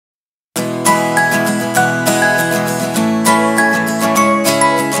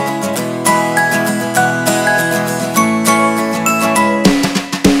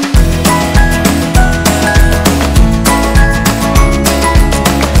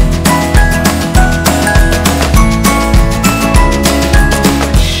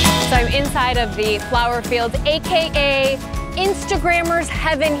of the flower fields, AKA Instagrammers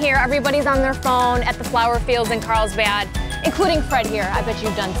heaven here. Everybody's on their phone at the flower fields in Carlsbad, including Fred here. I bet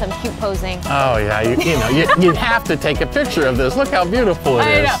you've done some cute posing. Oh yeah, you have to take a picture of this. Look how beautiful it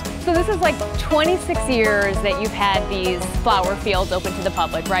is. I know. So this is like 26 years that you've had these flower fields open to the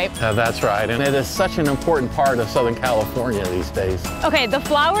public, right? That's right, and it is such an important part of Southern California these days. Okay, the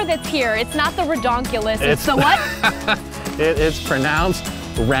flower that's here, it's not the redonkulus, it's the what? It's pronounced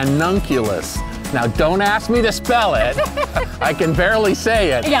ranunculus. Now, don't ask me to spell it. I can barely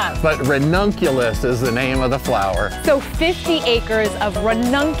say it. Yeah. But ranunculus is the name of the flower. So 50 acres of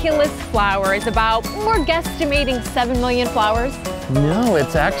ranunculus flowers, about, we're guesstimating 7 million flowers. No,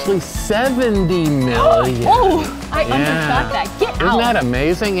 it's actually 70 million. Oh, I undershot that. Get out. Isn't that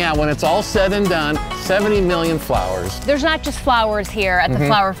amazing? Yeah, when it's all said and done, 70 million flowers. There's not just flowers here at the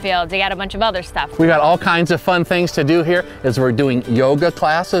flower fields. They got a bunch of other stuff. We got all kinds of fun things to do here as we're doing yoga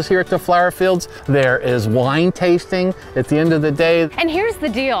classes here at the flower fields. There is wine tasting at the end of the day. And here's the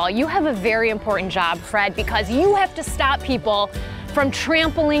deal. You have a very important job, Fred, because you have to stop people from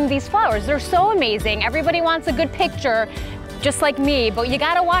trampling these flowers. They're so amazing. Everybody wants a good picture, just like me, but you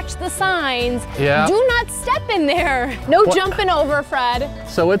gotta watch the signs. Yeah. Do not step in there. No jumping over, Fred.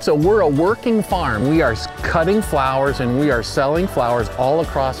 So we're a working farm. We are cutting flowers and we are selling flowers all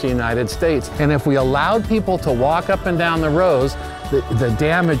across the United States. And if we allowed people to walk up and down the rows, the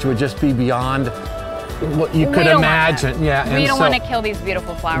damage would just be beyond what you could imagine. Yeah, we don't want to kill these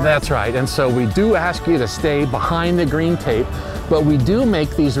beautiful flowers. That's right. And so we do ask you to stay behind the green tape, but we do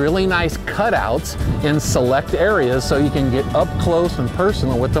make these really nice cutouts in select areas so you can get up close and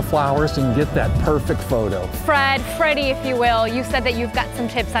personal with the flowers and get that perfect photo. Freddie, if you will, you said that you've got some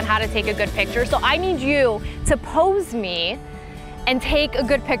tips on how to take a good picture. So I need you to pose me and take a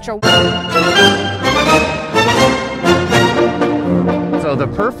good picture. So the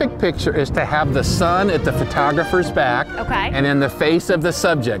perfect picture is to have the sun at the photographer's back and in the face of the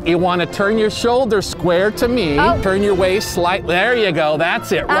subject. You want to turn your shoulders square to me, turn your waist slightly, there you go,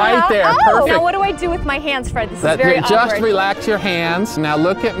 that's it, right there, perfect. Now what do I do with my hands, Fred? This is very awkward. Just relax your hands. Now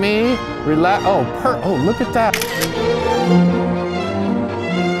look at me, relax, oh look at that.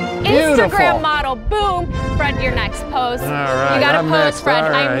 Beautiful. Instagram model, boom. Fred, your next pose. All right, you gotta pose, next. Fred.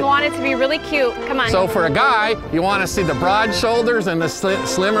 Right. I want it to be really cute. Come on. So for a guy, you want to see the broad shoulders and the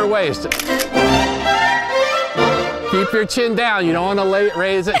slimmer waist. Keep your chin down. You don't want to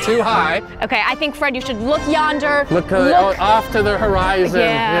raise it too high. Okay, I think, Fred, you should look yonder. Look off to the horizon.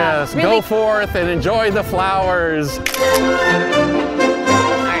 Yeah, yes, really. Go forth and enjoy the flowers. All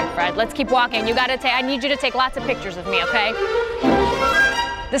right, Fred, let's keep walking. I need you to take lots of pictures of me, okay?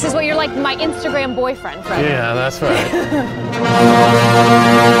 This is what you're like, my Instagram boyfriend, Fred. Yeah, that's right.